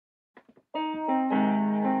All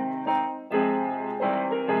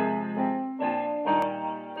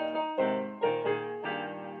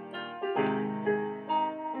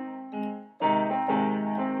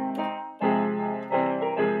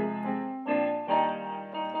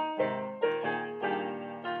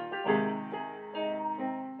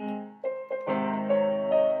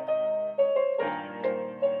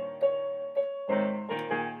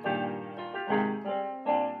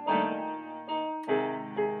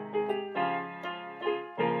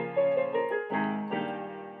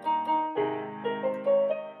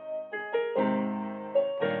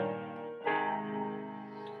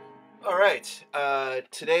right.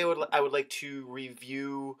 Today, I would like to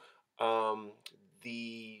review um,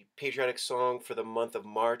 the patriotic song for the month of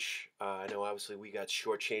March. I know, obviously, we got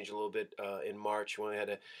shortchanged a little bit in March. We only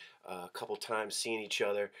had a couple times seeing each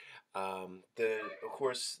other. Of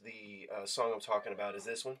course, the song I'm talking about is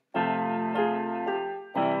this one.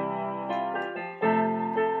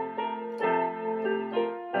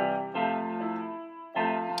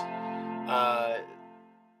 Uh,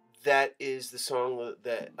 that is the song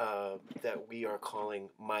that we are calling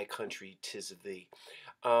 "My Country, 'Tis of Thee."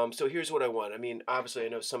 So here's what I want. I mean, obviously, I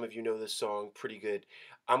know some of you know this song pretty good.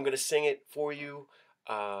 I'm gonna sing it for you,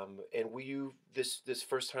 and will you this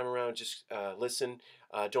first time around just listen?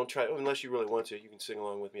 Don't try unless you really want to. You can sing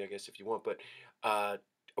along with me, I guess, if you want. But I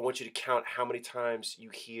want you to count how many times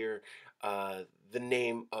you hear the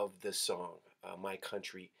name of the song, "My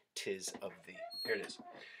Country, 'Tis of Thee." Here it is.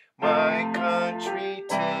 My country,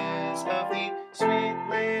 'tis of thee, sweet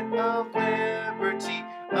land of liberty,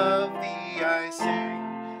 of thee I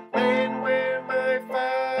sing. Land where my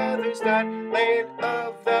fathers died, land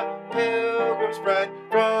of the pilgrim's pride,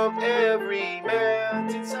 from every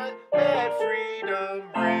mountainside let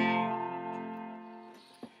freedom ring.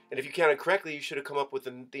 And if you counted correctly, you should have come up with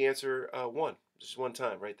the answer one, just one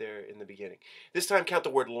time, right there in the beginning. This time, count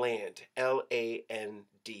the word land, Land.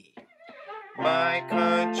 My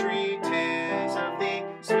country, 'tis of thee,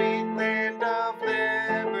 sweet land of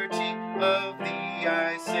liberty, of thee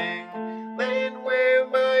I sing. Land where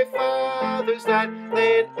my fathers died,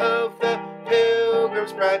 land of the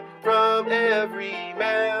pilgrim's pride, from every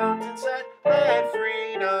mountainside let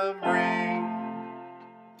freedom ring.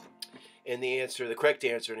 And the correct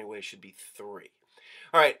answer anyway, should be three.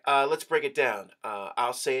 All right, let's break it down.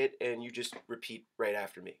 I'll say it, and you just repeat right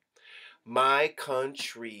after me. My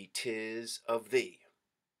country, 'tis of thee,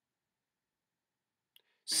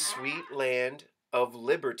 sweet land of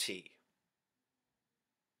liberty,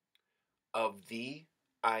 of thee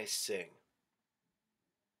I sing.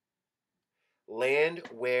 Land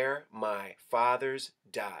where my fathers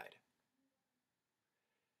died,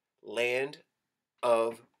 land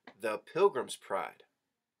of the pilgrim's pride,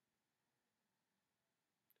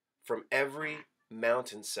 from every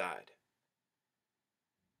mountainside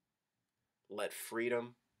let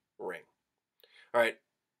freedom ring. All right,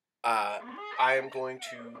 I am going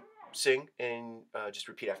to sing and just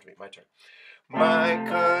repeat after me. My turn. My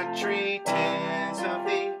country, 'tis of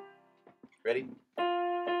thee. Ready?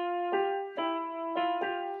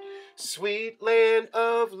 Sweet land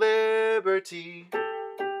of liberty.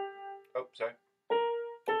 Oh, sorry.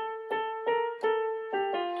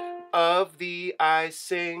 Of thee I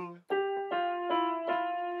sing.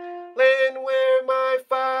 Land where my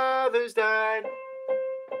fathers died.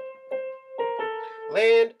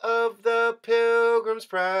 Land of the pilgrim's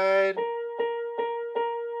pride.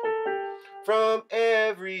 From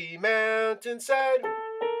every mountainside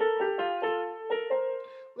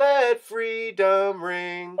let freedom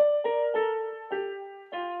ring.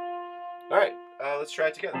 All right, let's try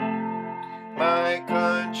it together. My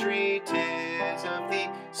country, 'tis of thee,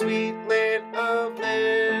 sweet land of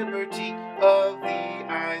liberty, of thee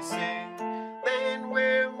I sing. Land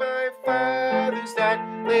where my fathers died,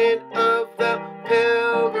 land of the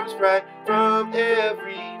pilgrim's pride, from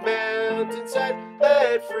every mountainside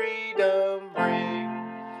let freedom ring.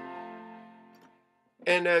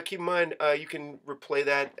 And keep in mind, you can replay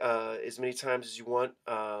that as many times as you want,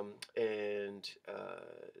 and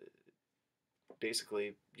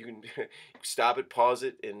basically you can stop it, pause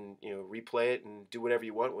it, and replay it and do whatever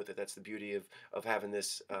you want with it. That's the beauty of having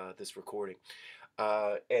this recording.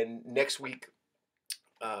 And next week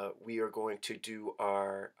we are going to do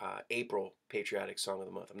our April patriotic song of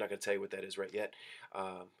the month. I'm not going to tell you what that is right yet.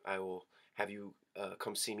 I will have you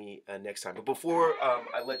come see me next time. But before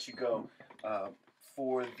I let you go,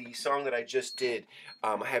 for the song that I just did,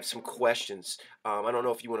 I have some questions. I don't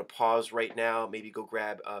know if you want to pause right now, maybe go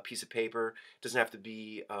grab a piece of paper. It doesn't have to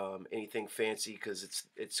be anything fancy because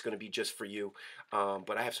it's going to be just for you.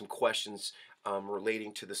 But I have some questions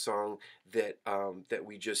relating to the song that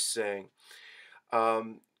we just sang.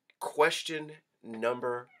 Um, Question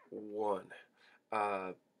number one.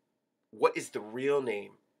 Uh, what is the real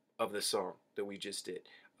name of the song that we just did?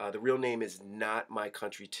 The real name is Not My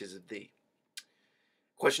Country, 'Tis of Thee.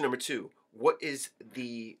 Question number two. What is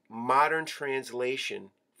the modern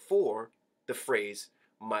translation for the phrase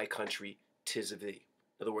My Country, 'Tis of Thee?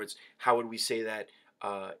 In other words, how would we say that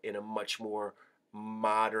in a much more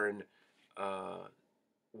modern uh,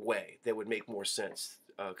 way that would make more sense?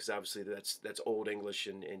 Because obviously that's old English,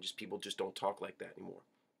 and just people just don't talk like that anymore.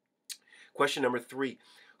 Question number three.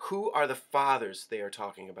 Who are the fathers they are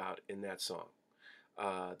talking about in that song?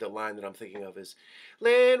 The line that I'm thinking of is,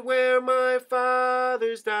 "Land where my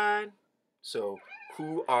fathers died." So,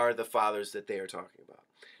 who are the fathers that they are talking about?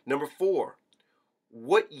 Number four,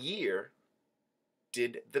 what year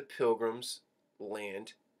did the Pilgrims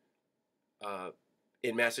land uh,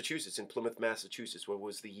 in Massachusetts, in Plymouth, Massachusetts? What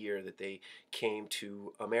was the year that they came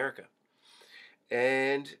to America?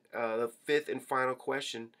 And the fifth and final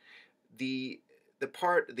question, the the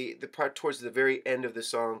part towards the very end of the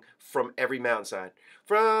song, "From Every Mountainside."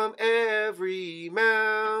 From every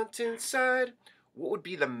mountainside. What would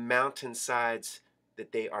be the mountainsides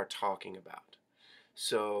that they are talking about?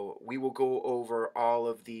 So we will go over all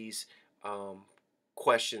of these um,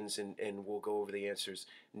 questions, and we'll go over the answers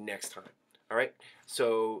next time. All right.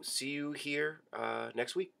 So see you here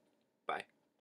next week. Bye.